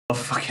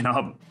fucking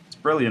up. It's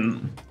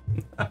brilliant.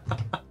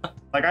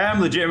 Like, I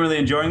am legitimately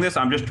enjoying this.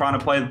 I'm just trying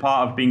to play the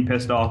part of being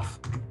pissed off.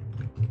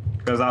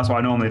 Because that's what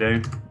I normally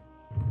do.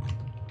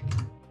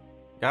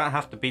 You don't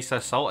have to be so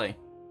salty.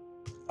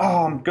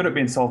 Oh, I'm good at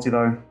being salty,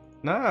 though.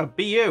 No,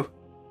 be you.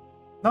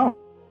 No.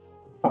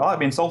 I like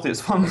being salty. It's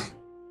fun.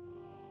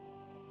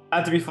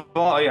 And to be fair,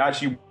 I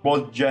actually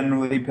was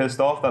genuinely pissed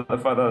off that the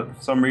fact that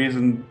for some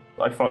reason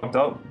I fucked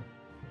up.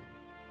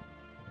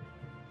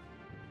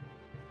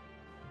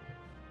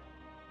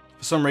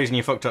 For some reason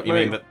you fucked up, you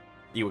mean that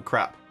you were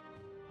crap?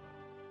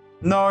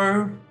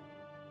 No.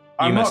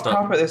 I'm not messed up.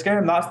 crap at this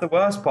game. That's the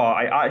worst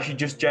part. I actually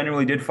just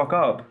genuinely did fuck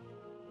up.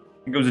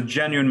 It was a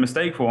genuine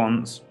mistake for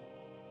once,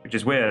 which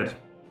is weird.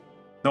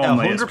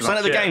 Normally, 100%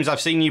 of the games I've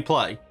seen you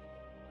play,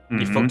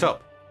 you fucked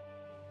up.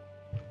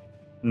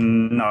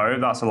 No,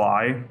 that's a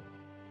lie.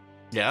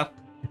 Yeah.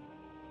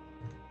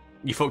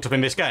 You fucked up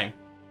in this game.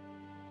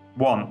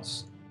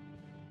 Once.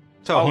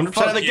 So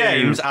 100% of the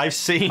games I've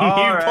seen you play.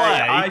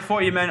 I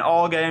thought you meant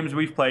all games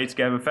we've played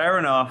together. Fair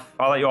enough.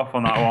 I'll let you off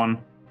on that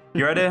one.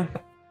 You ready?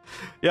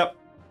 Yep.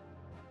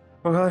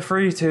 Okay,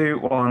 3, 2,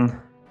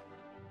 1.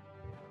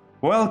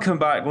 Welcome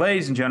back,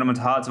 ladies and gentlemen,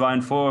 to Hearts of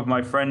Iron 4 with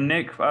my friend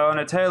Nick on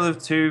A Tale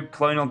of Two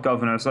Colonial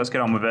Governors. Let's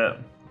get on with it.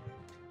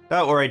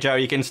 Don't worry, Joe.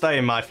 You can stay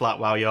in my flat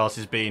while yours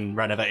is being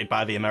renovated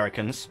by the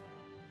Americans.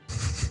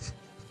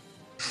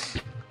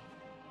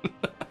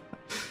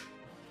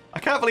 I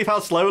can't believe how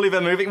slowly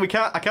they're moving.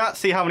 I can't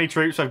see how many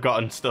troops I've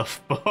got and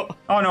stuff, but...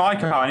 Oh, no, I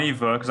can't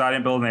either, because I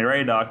didn't build any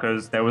radar,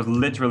 because there was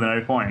literally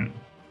no point.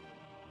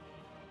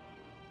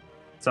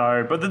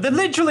 So, but they're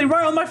literally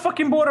right on my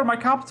fucking border of my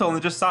capital, and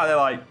they just sat there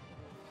like,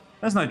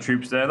 there's no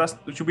troops there.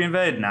 Should we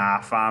invade?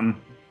 Nah,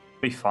 fam.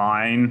 Be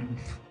fine.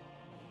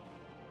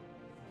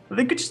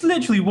 They could just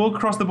literally walk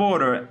across the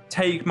border,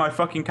 take my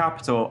fucking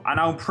capital, and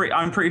I'm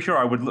pretty sure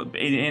I would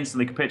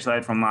instantly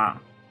capitulate from that.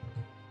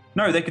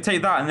 No, they could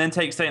take that and then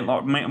take Saint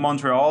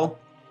Montreal,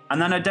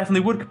 and then I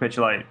definitely would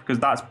capitulate because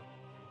that's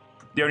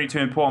the only two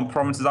important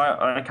provinces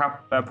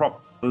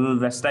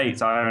their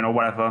states I own or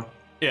whatever.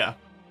 Yeah.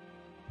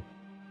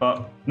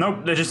 But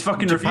nope, they're just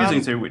fucking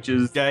refusing to, which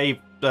is gave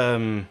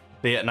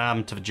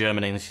Vietnam to the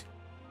Germans.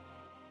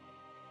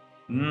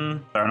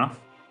 Fair enough.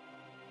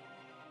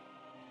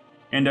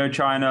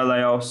 Indochina,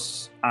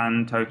 Laos,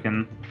 and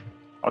Tonkin.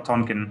 Or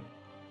Tonkin.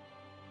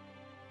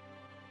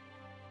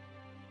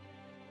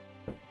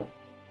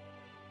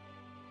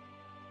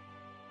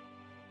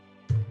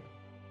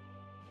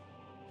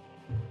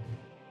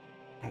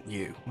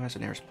 You. Where's the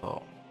nearest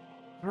port?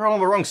 We're all on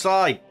the wrong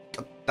side.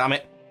 God damn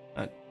it.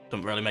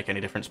 Doesn't really make any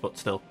difference, but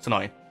still, it's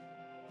annoying.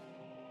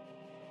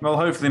 Well,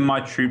 hopefully my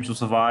troops will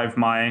survive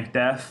my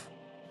death.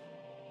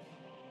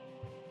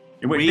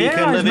 We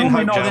can live in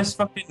hope, not Joe. This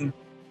fucking...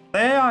 The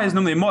AI is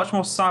normally much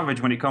more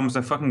savage when it comes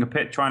to fucking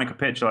trying to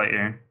capitulate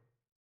you.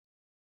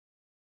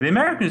 The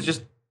Americans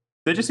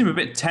they just seem a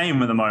bit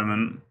tame at the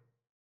moment.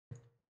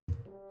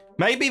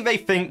 Maybe they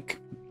think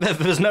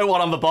there's no one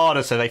on the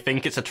border, so they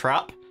think it's a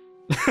trap.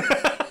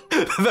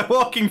 They're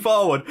walking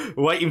forward,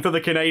 waiting for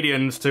the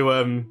Canadians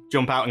to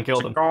jump out and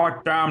kill them.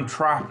 Goddamn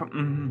trap.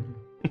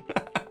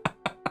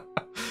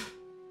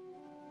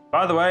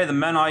 By the way, the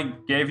men I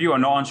gave you are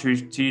not on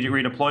strategic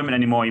redeployment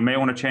anymore. You may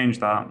want to change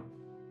that.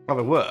 Oh,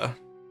 they were?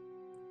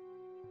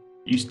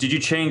 Did you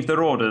change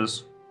their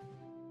orders?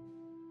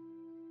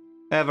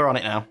 Yeah, they're on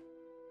it now.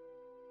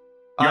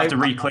 You have to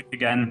re-click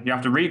again. You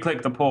have to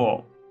re-click the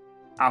port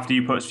after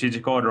you put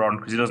strategic order on,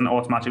 because it doesn't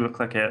automatically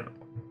click it.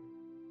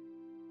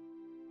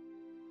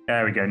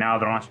 There we go. Now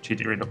they're on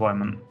strategic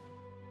redeployment.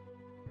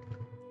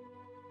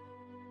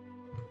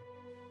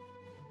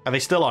 Are they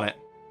still on it?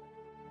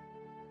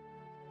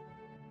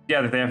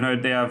 Yeah, they have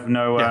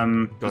no. Yeah,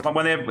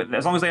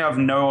 as long as they have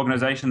no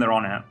organization, they're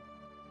on it.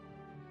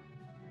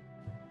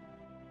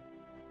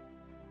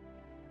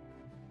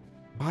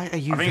 Why are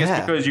you I think it's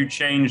because you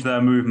changed their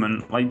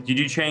movement. Like, did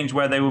you change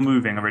where they were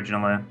moving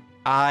originally?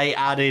 I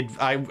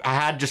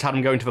had just had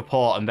them go into the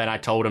port, and then I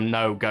told them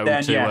no, go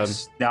then, to.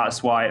 Yes,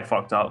 that's why it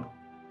fucked up.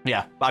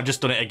 Yeah, I've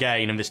just done it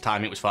again, and this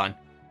time it was fine.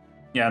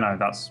 Yeah, no,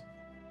 that's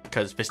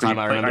because this time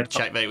I remembered to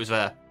check that it was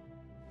there.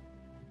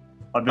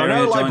 Liberia,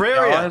 oh no,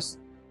 Liberia!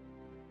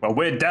 Well,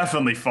 we're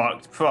definitely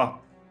fucked.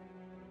 Fuck.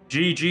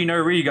 GG, no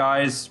re,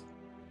 guys.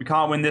 We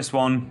can't win this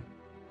one.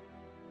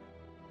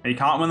 You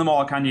can't win them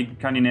all, can you,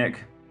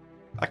 Nick?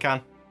 I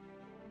can.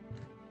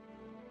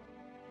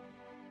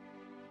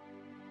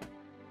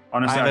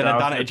 Honestly, I have an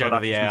advantage over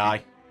the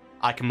AI.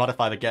 I can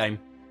modify the game.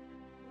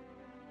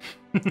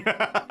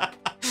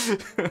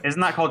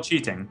 Isn't that called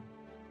cheating?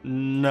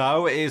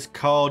 No, it is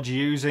called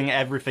using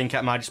everything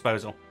at my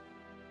disposal.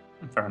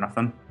 Fair enough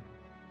then.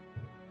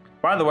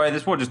 By the way,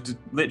 this war just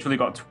literally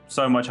got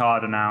so much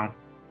harder now.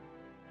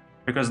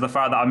 Because of the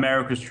fact that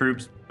America's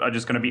troops are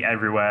just going to be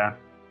everywhere.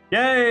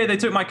 Yay, they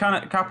took my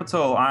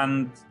capital,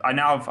 and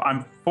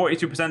I'm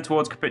 42%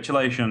 towards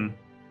capitulation.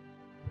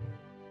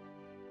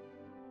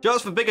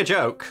 Just for bigger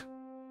joke.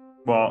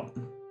 What?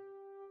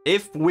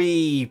 If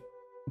we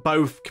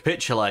both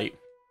capitulate,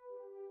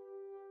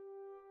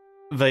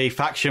 the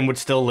faction would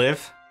still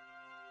live.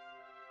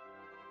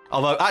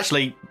 Although,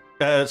 actually,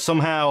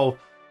 somehow...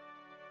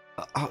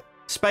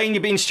 Spain,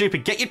 you're being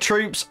stupid. Get your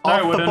troops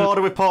off the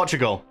border with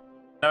Portugal.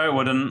 No, it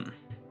wouldn't.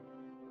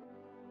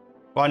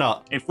 Why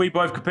not? If we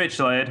both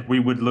capitulated, we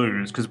would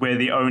lose, because we're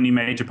the only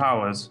major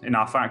powers in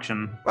our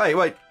faction.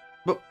 Wait.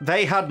 But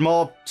they had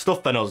more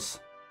stuff than us.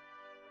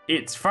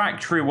 It's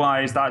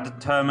factory-wise that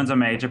determines a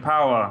major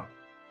power.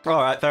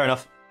 Alright, fair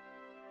enough.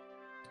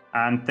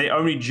 And they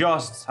only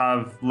just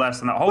have less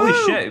than that. Holy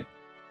shit!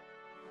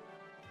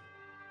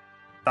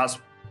 That's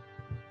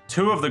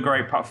two of the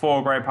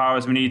four great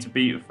powers we need to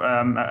beat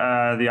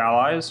the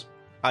Allies.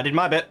 I did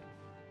my bit.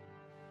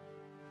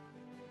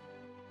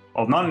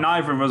 Well,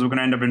 neither of us were going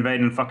to end up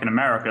invading fucking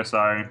America,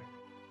 so...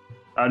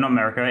 not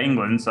America,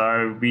 England,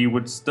 so we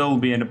would still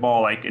be in a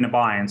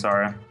buy-in,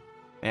 sorry.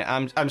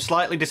 Yeah, I'm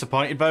slightly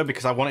disappointed, though,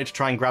 because I wanted to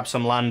try and grab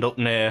some land up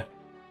near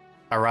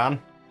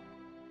Iran.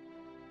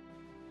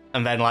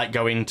 And then, like,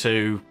 go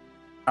into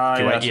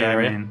Kuwait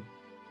area.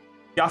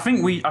 Yeah, I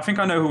think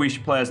I know who we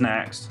should play as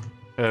next.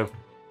 Who?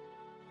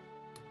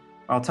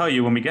 I'll tell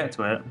you when we get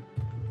to it.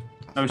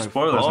 No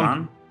spoilers,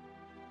 man.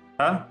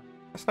 Huh?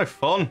 That's no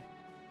fun.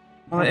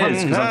 Well, it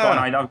is, because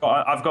I've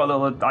got a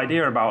little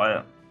idea about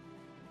it.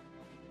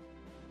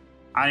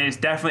 And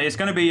it's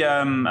going to be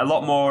a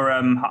lot more...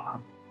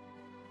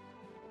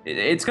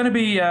 it's going to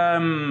be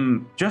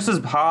just as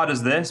hard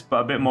as this,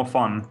 but a bit more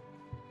fun.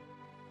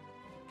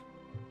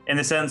 In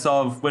the sense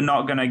of, we're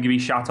not going to be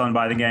shat on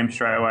by the game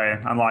straight away.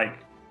 And like,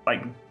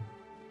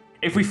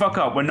 if we fuck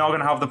up, we're not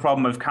going to have the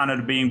problem of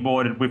Canada being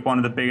bordered with one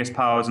of the biggest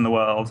powers in the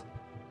world.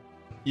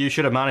 You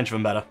should have managed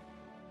them better.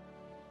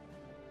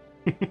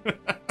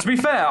 To be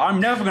fair,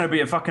 I'm never going to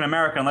beat fucking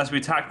America unless we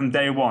attack them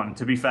day one,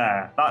 to be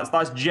fair.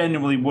 That's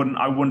genuinely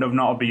I wouldn't have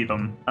not beat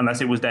them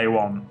unless it was day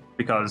one.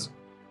 Because,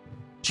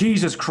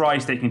 Jesus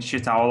Christ, they can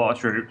shit out a lot of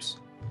troops.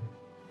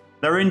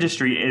 Their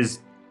industry is...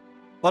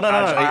 Well, no.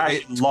 I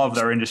actually love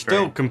their industry.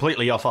 Still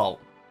completely your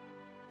fault.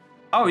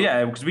 Oh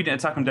yeah, because we didn't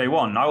attack them day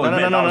one. I will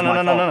admit that was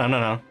my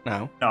fault.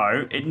 No.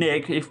 No,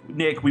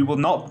 Nick, we will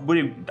not...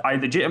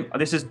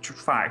 This is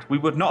fact. We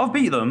would not have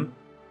beat them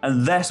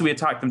unless we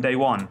attacked them day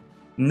one.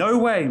 No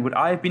way would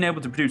I have been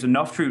able to produce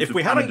enough troops. If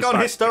we hadn't gone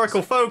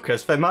historical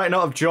focus, they might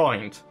not have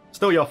joined.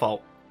 Still your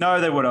fault. No,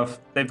 they would have.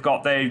 They've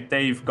got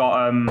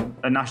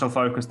a national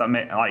focus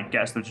that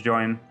gets them to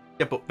join.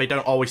 Yeah, but they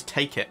don't always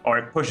take it. Or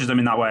it pushes them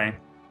in that way.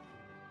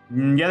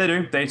 Yeah, they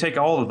do. They take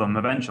a hold of them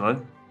eventually.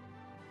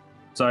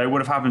 So it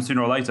would have happened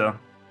sooner or later.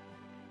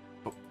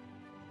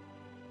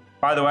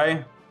 By the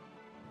way,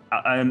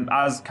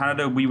 as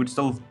Canada, we'd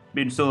still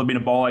have been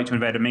a ball ache to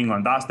invade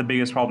England. That's the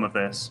biggest problem of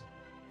this.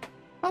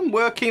 I'm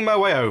working my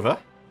way over.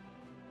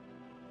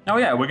 Oh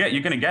yeah,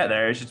 you're going to get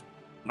there. It's just,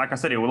 like I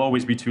said, it will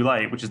always be too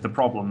late, which is the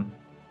problem.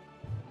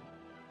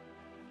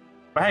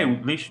 But hey,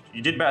 at least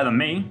you did better than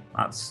me.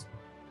 That's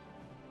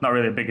not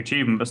really a big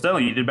achievement, but still,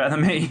 you did better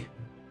than me.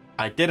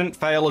 I didn't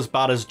fail as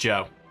bad as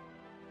Joe.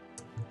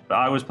 But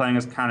I was playing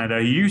as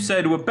Canada. You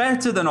said we're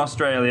better than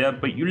Australia,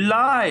 but you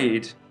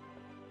lied.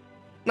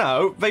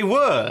 No, they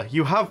were.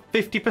 You have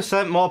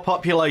 50% more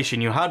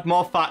population. You had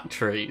more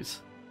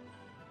factories.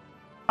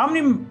 How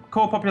many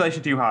core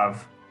population do you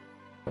have?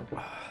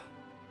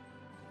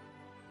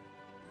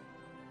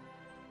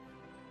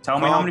 Tell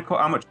me how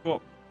much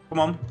core... Come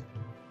on.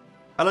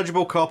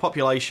 Eligible core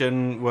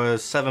population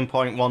was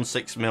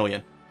 7.16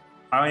 million.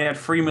 I only had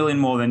 3 million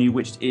more than you,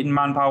 which in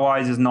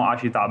manpower-wise is not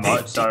actually that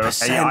much.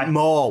 50%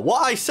 more.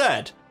 What I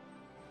said?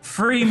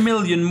 3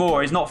 million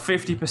more is not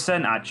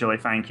 50%, actually,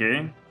 thank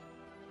you.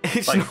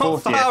 It's like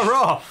not far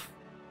off.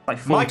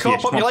 Like my core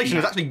population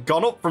has actually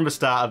gone up from the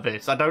start of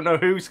this. I don't know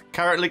who's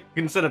currently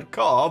considered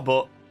core,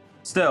 but...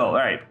 Still,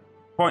 alright.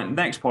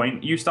 Next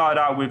point. You started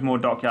out with more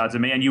dockyards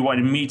than me, and you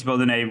wanted me to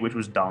build a navy, which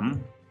was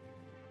dumb.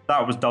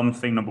 That was dumb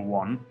thing number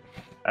one.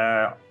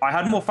 I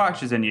had more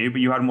factories than you, but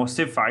you had more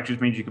civ factories,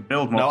 which means you could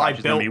build more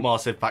factories than me. No, I built more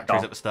civ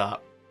factories at the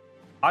start.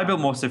 I built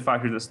more civ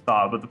factories at the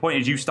start, but the point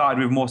is you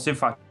started with more civ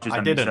factories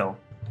than me still.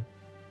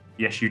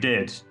 Yes, you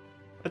did.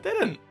 I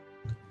didn't.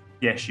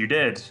 Yes, you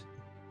did.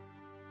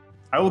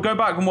 I will go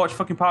back and watch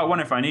fucking part 1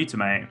 if I need to,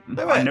 mate.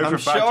 Do it. I'm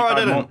sure I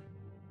didn't.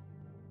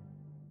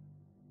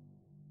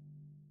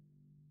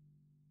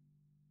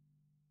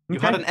 You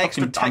had an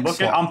extra text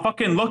slot. I'm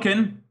fucking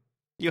looking.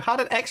 You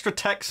had an extra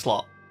text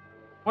slot.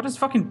 What does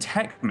fucking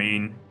tech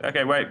mean?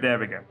 Okay, wait, there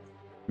we go.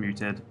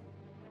 Muted.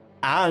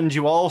 And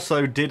you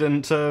also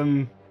didn't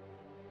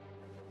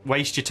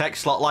waste your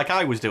text slot like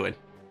I was doing.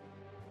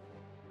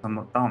 I'm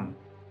not dumb.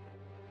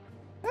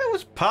 It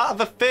was part of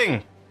the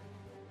thing.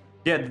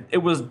 Yeah, it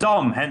was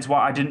dumb, hence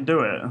why I didn't do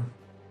it.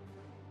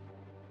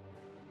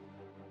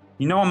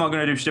 You know I'm not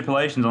going to do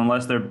stipulations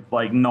unless they're,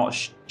 like, not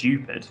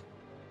stupid.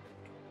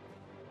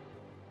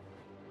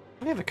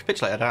 We have a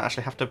capitulate. I don't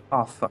actually have to...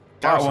 Oh, fuck.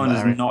 Part 1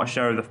 does not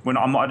show the...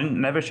 I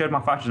never showed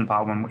my factions in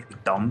part 1, which was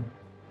dumb.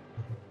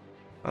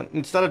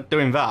 Instead of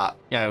doing that,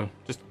 you know,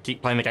 just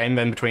keep playing the game,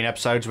 then between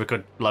episodes we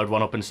could load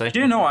one up and see. Do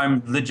you know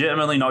I'm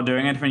legitimately not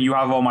doing anything? You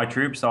have all my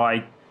troops, so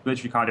I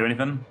literally can't do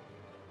anything.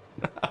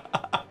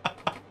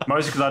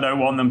 Mostly because I don't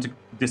want them to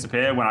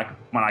disappear when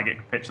I get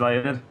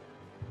capitulated.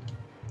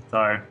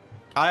 So,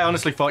 I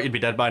honestly thought you'd be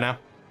dead by now.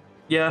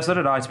 yeah, so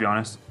did I, to be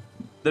honest.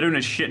 They're doing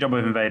a shit job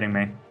of invading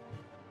me.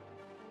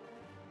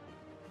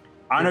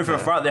 I know for a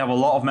fact they have a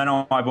lot of men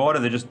on my border.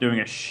 They're just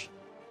doing a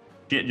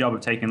shit job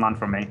of taking land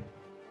from me.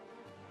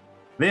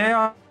 The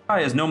AI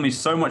is normally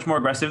so much more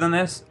aggressive than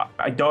this.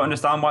 I don't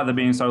understand why they're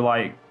being so,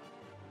 like,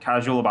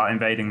 casual about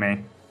invading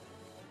me.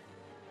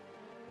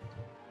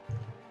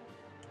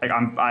 Like,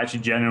 I'm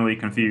actually genuinely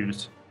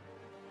confused.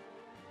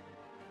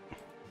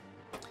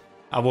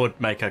 I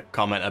would make a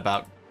comment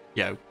about,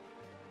 you know,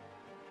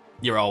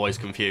 you're always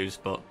confused,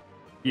 but...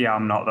 Yeah,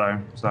 I'm not,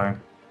 though, so...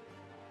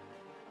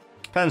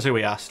 Depends who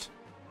we asked.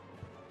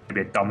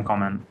 Maybe a dumb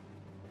comment.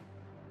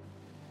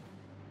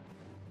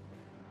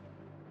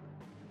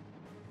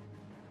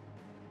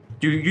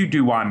 You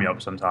do wind me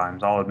up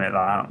sometimes, I'll admit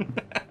that.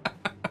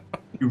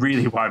 You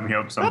really wind me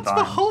up sometimes. That's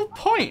the whole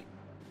point!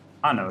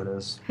 I know it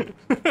is.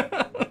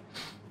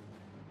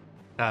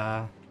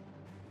 I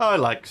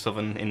like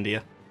southern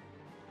India.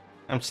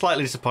 I'm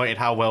slightly disappointed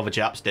how well the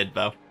Japs did,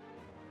 though.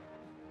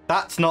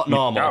 That's not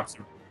normal.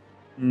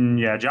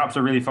 Yeah, Japs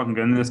are really fucking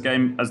good in this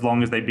game, as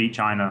long as they beat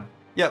China.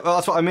 Yeah, well,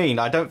 that's what I mean.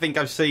 I don't think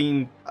I've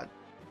seen...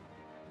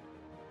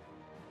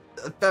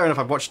 Fair enough,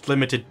 I've watched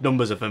limited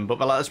numbers of them,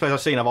 but I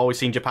suppose I've always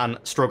seen Japan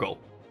struggle.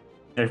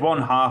 They've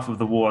won half of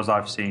the wars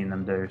I've seen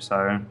them do,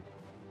 so...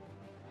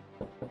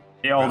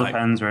 It all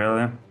depends,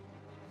 really.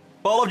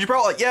 Ball of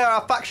Gibraltar, yeah,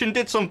 our faction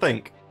did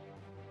something.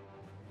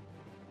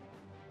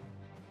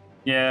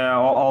 Yeah,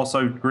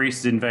 also Greece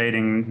is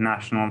invading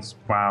nationals.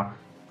 Wow.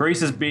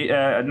 Greece has been...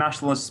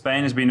 nationalist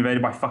Spain has been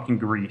invaded by fucking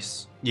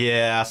Greece.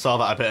 Yeah, I saw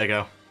that a bit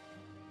ago.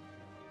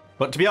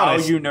 But to be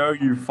honest... How you know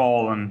you've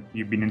fallen?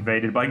 You've been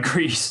invaded by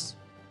Greece.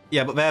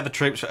 Yeah, but they're the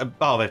troops...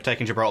 Oh, they've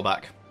taken Gibraltar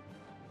back.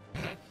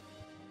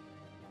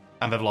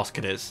 And they've lost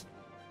Cadiz.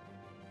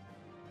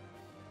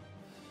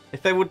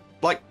 If they would,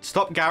 like,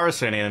 stop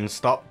garrisoning and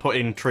stop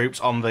putting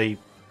troops on the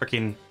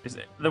freaking...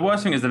 The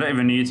worst thing is they don't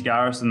even need to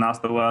garrison, that's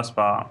the worst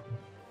part.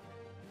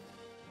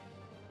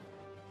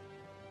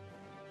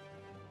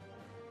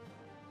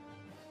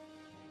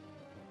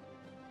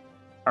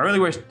 I really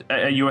wish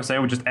USA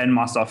would just end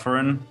my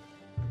suffering.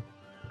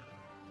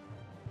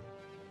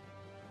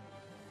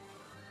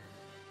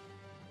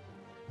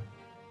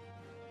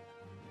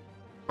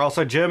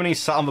 Also, Germany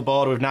sat on the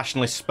border with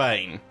nationalist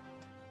Spain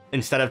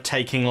instead of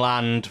taking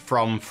land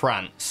from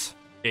France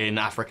in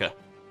Africa.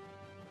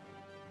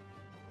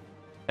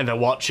 And they're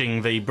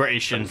watching the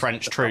British and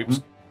French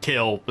troops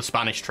kill the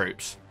Spanish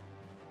troops.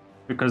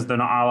 Because they're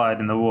not allied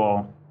in the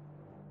war.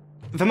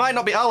 They might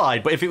not be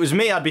allied, but if it was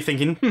me, I'd be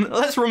thinking,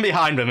 let's run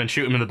behind them and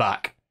shoot them in the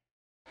back.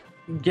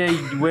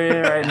 Yeah,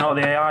 we're not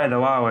the AI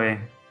though, are we?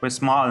 We're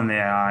smarter than the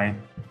AI.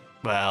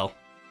 Well,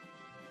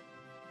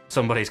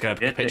 somebody's going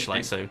to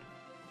capitulate soon.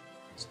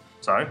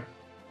 So?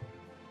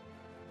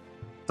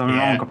 Something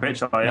wrong with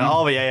capitulating? Not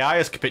all the AI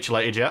has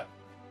capitulated yet.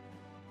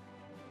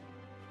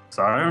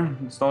 So?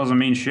 This doesn't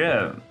mean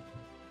shit.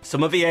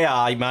 Some of the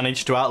AI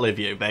managed to outlive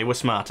you. They were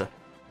smarter.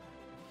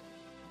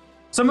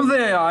 Some of the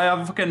AI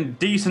have fucking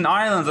decent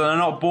islands and are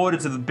not bordered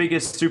to the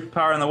biggest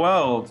superpower in the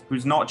world,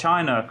 who's not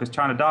China, because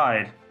China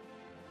died.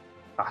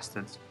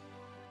 Bastards.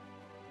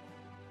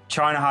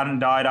 China hadn't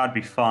died, I'd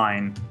be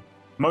fine.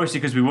 Mostly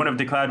because we wouldn't have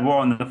declared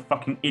war on the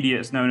fucking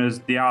idiots known as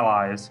the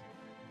Allies.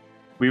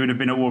 We would have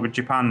been at war with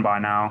Japan by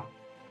now.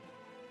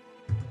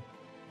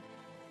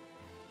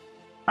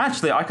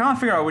 Actually, I can't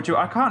figure out which...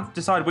 I can't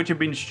decide which have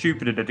been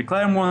stupider, to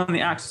declaring war on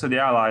the Axis or the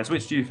Allies.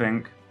 Which do you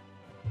think?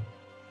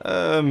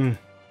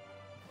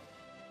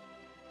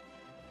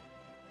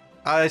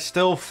 I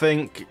still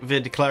think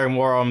the declaring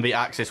war on the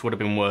Axis would have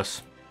been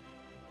worse.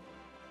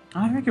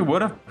 I think it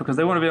would have, because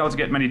they wouldn't be able to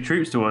get many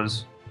troops to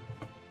us.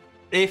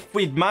 If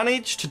we'd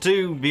managed to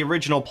do the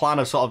original plan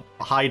of sort of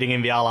hiding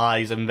in the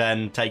Allies and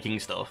then taking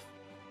stuff,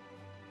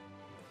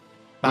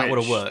 that would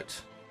have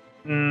worked.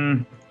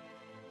 It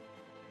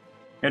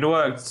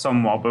worked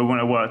somewhat, but it wouldn't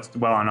have worked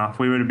well enough.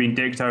 We would have been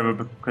dicked over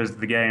because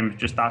the game,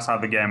 just that's how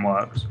the game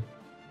works.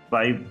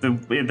 Like,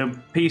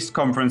 the peace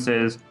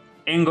conferences,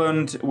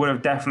 England would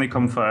have definitely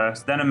come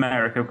first, then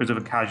America because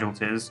of the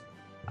casualties,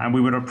 and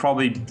we would have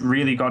probably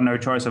really got no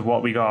choice of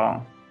what we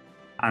got.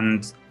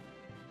 And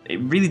it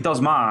really does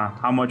matter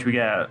how much we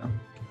get.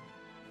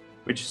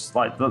 Which is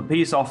like, the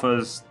peace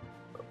offers,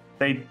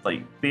 the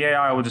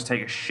AI will just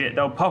take a shit.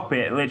 They'll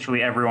puppet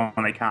literally everyone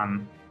they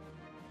can.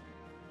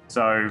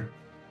 So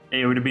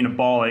it would have been a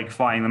ball ache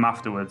fighting them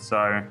afterwards.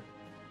 So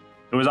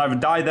it was either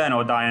die then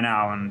or die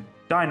now, and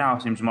die now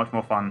seems much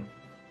more fun.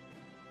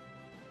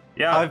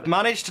 Yeah, I've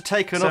managed to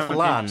take enough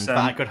land that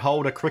I could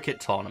hold a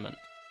cricket tournament.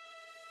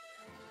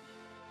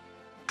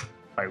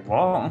 Wait,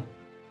 what?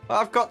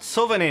 I've got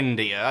southern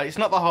India. It's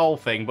not the whole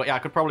thing, but yeah, I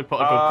could probably put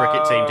a good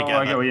cricket team together.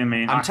 I get what you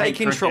mean. I'm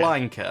taking Sri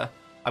Lanka.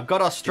 I've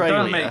got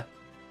Australia.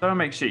 Don't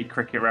make shitty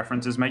cricket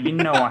references, mate. You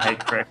know I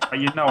hate cricket.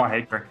 You know I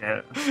hate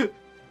cricket.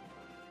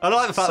 I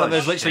like the fact that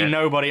there's literally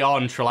nobody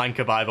on Sri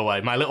Lanka, by the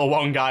way. My little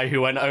one guy who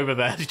went over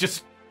there is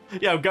just,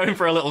 you know, going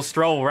for a little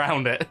stroll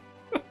around it.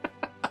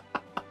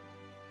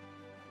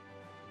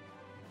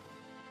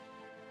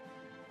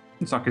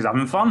 Looks like he's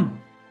having fun.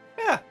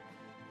 Yeah.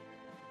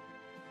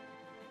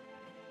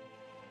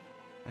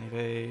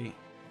 Maybe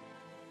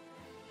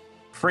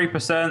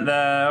 3%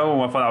 there.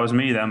 Oh, I thought that was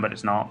me then, but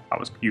it's not. That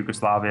was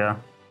Yugoslavia.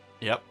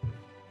 Yep.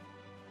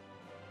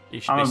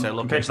 You should be so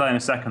lucky. Pitch that in a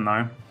second,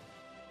 though.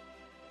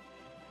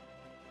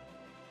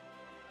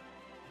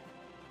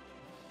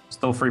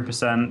 Still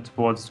 3%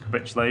 towards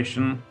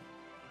capitulation.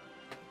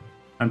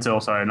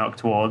 Not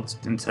towards,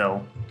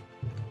 until.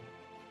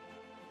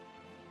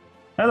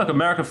 Hey, look,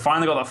 America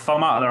finally got the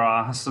thumb out of their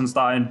ass and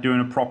started doing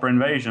a proper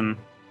invasion.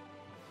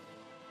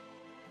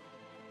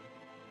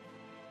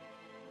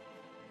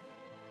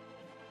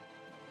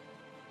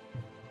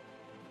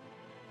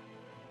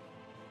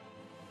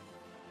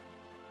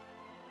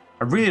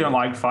 I really don't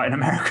like fighting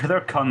America.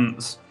 They're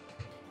cunts.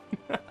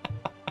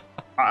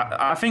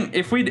 I think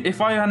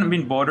if I hadn't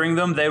been bordering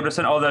them, they would have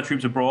sent all their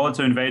troops abroad,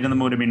 so invading them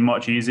would have been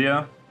much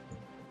easier.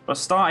 But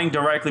starting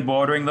directly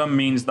bordering them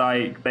means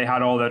they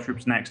had all their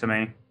troops next to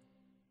me.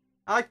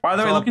 By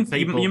the way,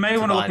 you may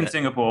want to look in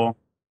Singapore.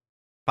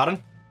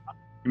 Pardon?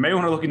 You may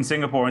want to look in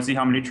Singapore and see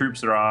how many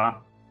troops there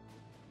are.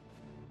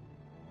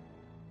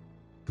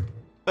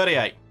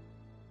 38.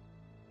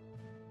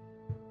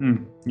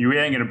 You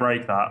ain't gonna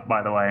break that,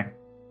 by the way.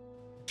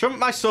 Shouldn't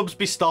my subs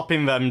be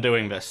stopping them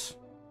doing this?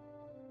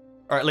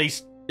 Or at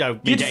least, me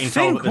You'd getting think,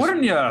 told that this...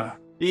 wouldn't you?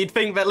 You'd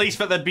think that at least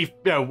that there'd be,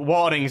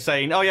 warnings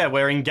saying, oh yeah,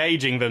 we're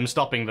engaging them,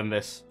 stopping them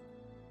this.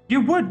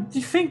 You would.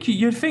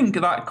 You'd think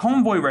that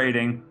convoy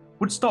raiding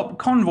would stop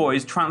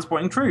convoys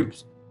transporting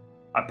troops.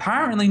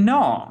 Apparently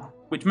not,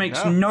 which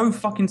makes no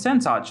fucking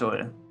sense,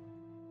 actually.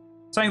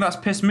 Something that's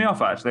pissed me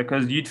off, actually,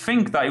 because you'd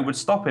think that it would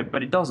stop it,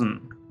 but it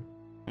doesn't.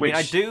 Which...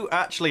 I do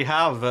actually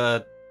have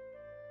a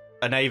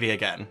navy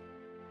again.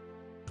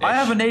 I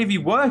have a navy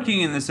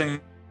working in the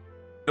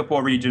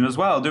Singapore region as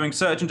well, doing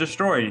search and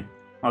destroy.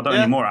 I don't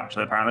anymore,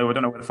 actually, apparently. I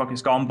don't know where the fuck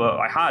it's gone, but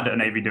I had a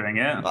navy doing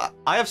it.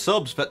 I have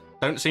subs, but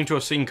don't seem to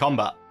have seen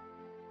combat.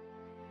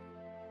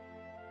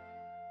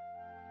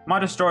 My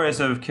destroyers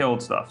have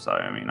killed stuff, so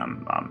I mean,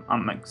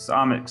 I'm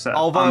excited.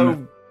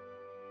 Although,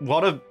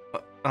 what a... Oh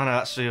no,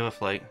 that's the other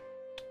fleet.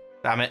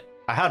 Damn it.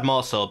 I had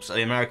more subs.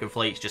 The American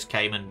fleets just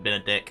came and been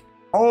a dick.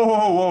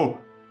 Oh,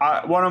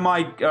 one of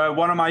my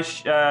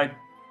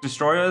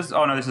destroyers.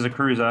 Oh no, this is a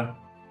cruiser.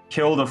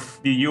 Killed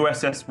the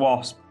USS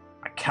Wasp,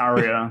 a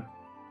carrier.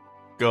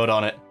 Good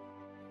on it.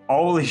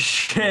 Holy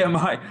shit!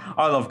 I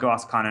love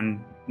glass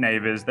cannon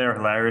navies. They're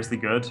hilariously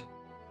good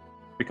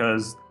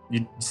because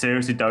you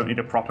seriously don't need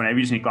a proper navy.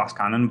 You just need glass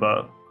cannon.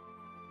 But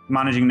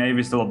managing navy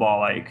is still a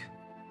ball ache.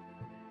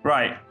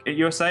 Right,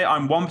 USA.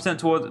 I'm 1%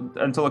 towards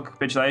until a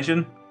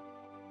capitulation.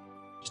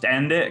 Just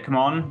end it. Come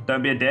on,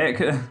 don't be a dick.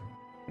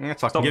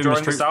 Stop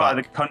drawing this out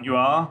like the cunt you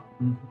are.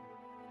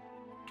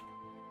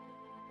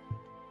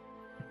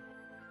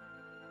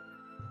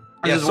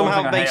 Yeah,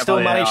 somehow they still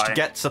manage to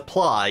get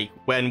supply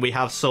when we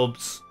have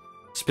subs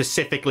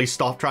specifically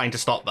trying to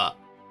stop that.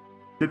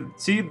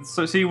 See,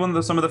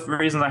 some of the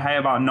reasons I hate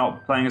about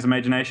not playing as a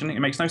major nation. It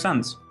makes no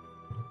sense.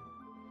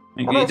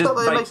 It makes no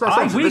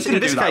sense. In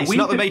this case,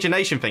 not the major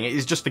nation thing. It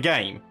is just the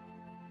game.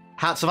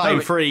 Hats of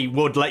Iron 3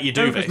 would let you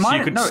do this.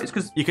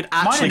 You could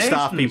actually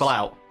starve people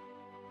out.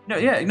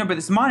 No, but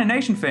it's a minor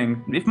nation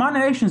thing. If minor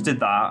nations did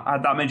that,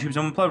 had that many troops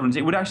on province,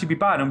 it would actually be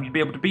bad, and you'd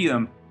be able to beat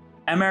them.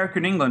 America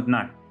and England,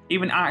 no.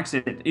 Even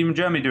Axis, even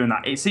Germany doing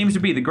that. It seems to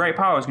be the great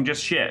powers can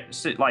just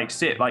sit like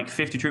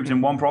 50 troops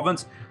in one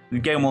province. The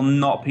game will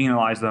not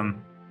penalize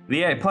them.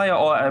 The player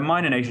or a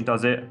minor nation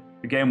does it,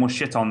 the game will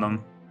shit on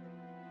them.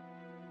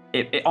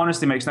 It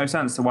honestly makes no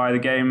sense to why the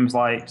game's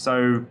like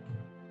so.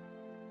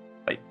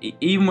 Like,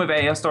 even with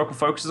a historical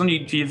focuses on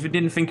you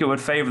didn't think it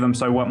would favor them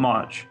so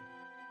much.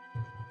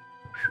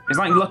 It's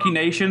like Lucky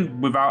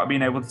Nation without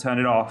being able to turn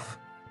it off.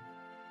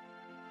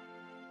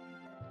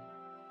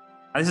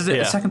 And this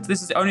is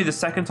this is only the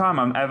second time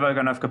I'm ever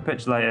gonna have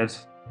capitulated.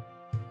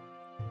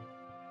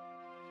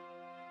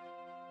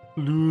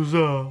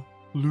 Loser.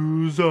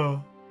 Very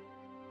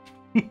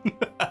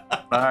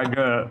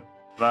good.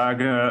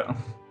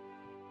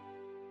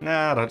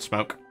 Nah, I don't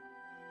smoke.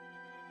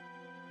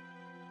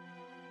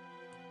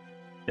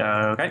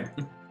 Okay.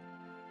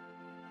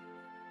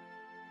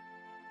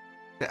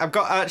 I've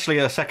got actually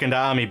a second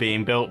army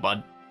being built, but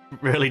I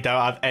really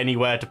don't have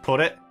anywhere to put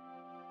it.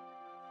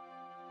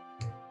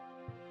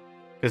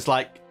 Because,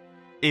 like,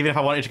 even if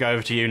I wanted to go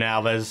over to you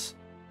now,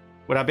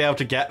 would I be able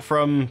to get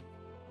from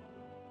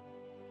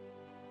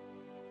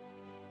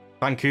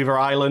Vancouver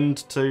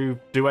Island to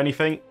do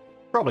anything?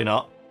 Probably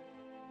not.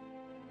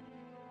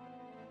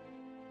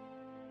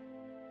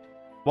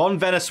 One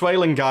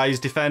Venezuelan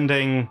guy's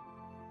defending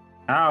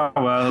Oh,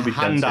 well, he'll be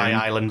dead soon.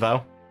 Island,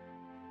 though.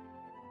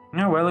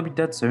 Yeah, well, he'll be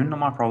dead soon, not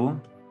my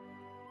problem.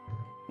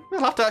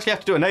 We'll actually have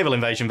to do a naval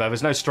invasion, though.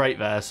 There's no strait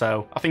there,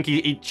 so I think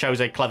he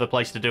chose a clever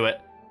place to do it.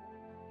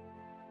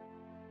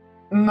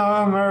 No,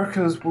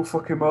 Americans will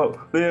fuck him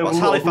up. What's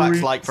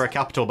Halifax like for a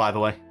capital, by the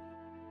way?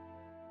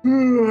 I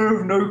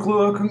have no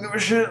clue. I couldn't give a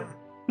shit.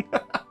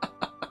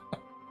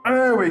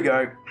 There we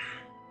go.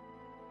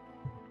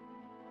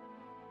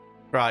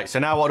 Right, so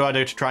now what do I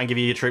do to try and give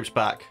you your troops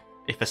back?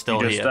 if they're still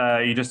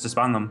here. You just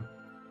disband them.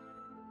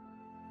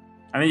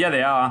 I mean, yeah,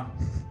 they are.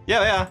 Yeah,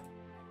 they are.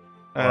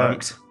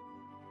 Worked.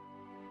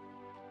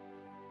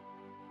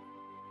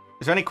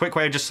 Is there any quick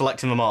way of just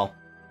selecting them all?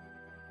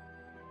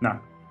 No.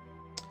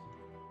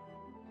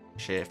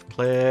 Shift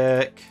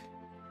click.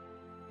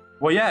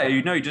 Well, yeah,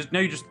 you just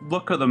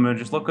look at them and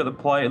just look at the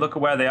play, look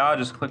at where they are,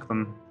 just click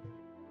them,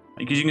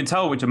 because you can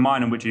tell which are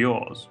mine and which are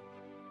yours.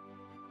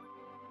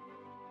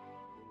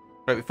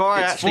 But before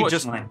I It's actually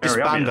just fortunately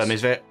very disband them, obvious.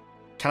 is it?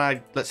 Can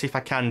I? Let's see if I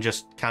can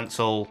just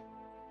cancel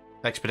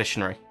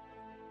expeditionary.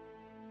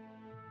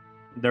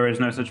 There is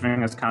no such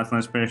thing as canceling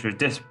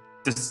expeditions.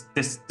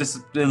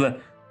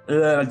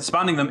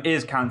 Disbanding them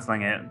is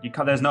canceling it.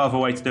 There's no other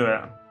way to do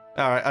it.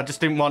 All right, I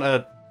just didn't want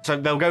to. So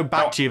they'll go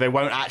back to you. They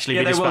won't actually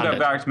be disbanded. Yeah, they will go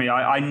back to me.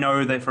 I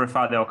know that for a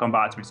fact they'll come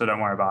back to me, so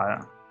don't worry about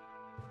it.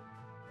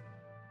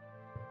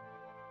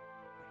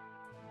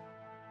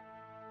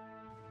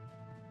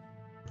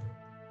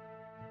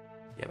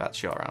 Yeah,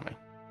 that's your army.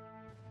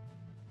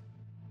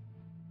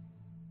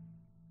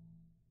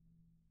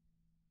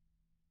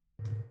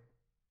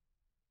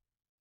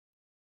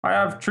 I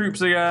have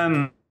troops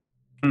again.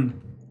 The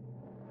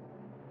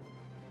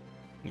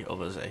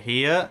others are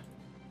here.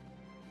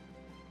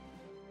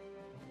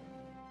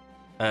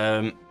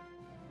 I'm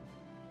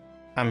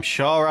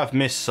sure I've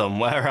missed some.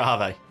 Where are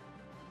they?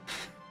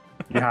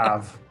 You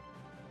have.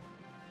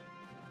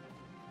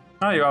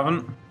 No, you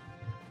haven't.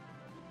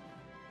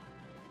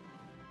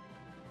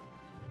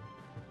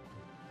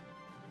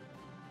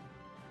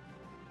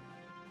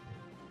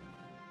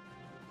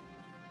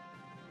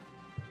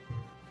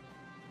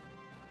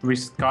 Do we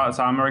start the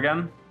timer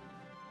again?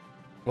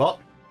 What?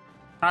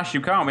 Ash,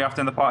 you can't. We have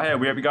to end the part here.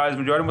 We hope you guys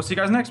enjoyed, and we'll see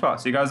you guys next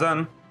part. See you guys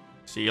then.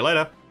 See you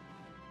later.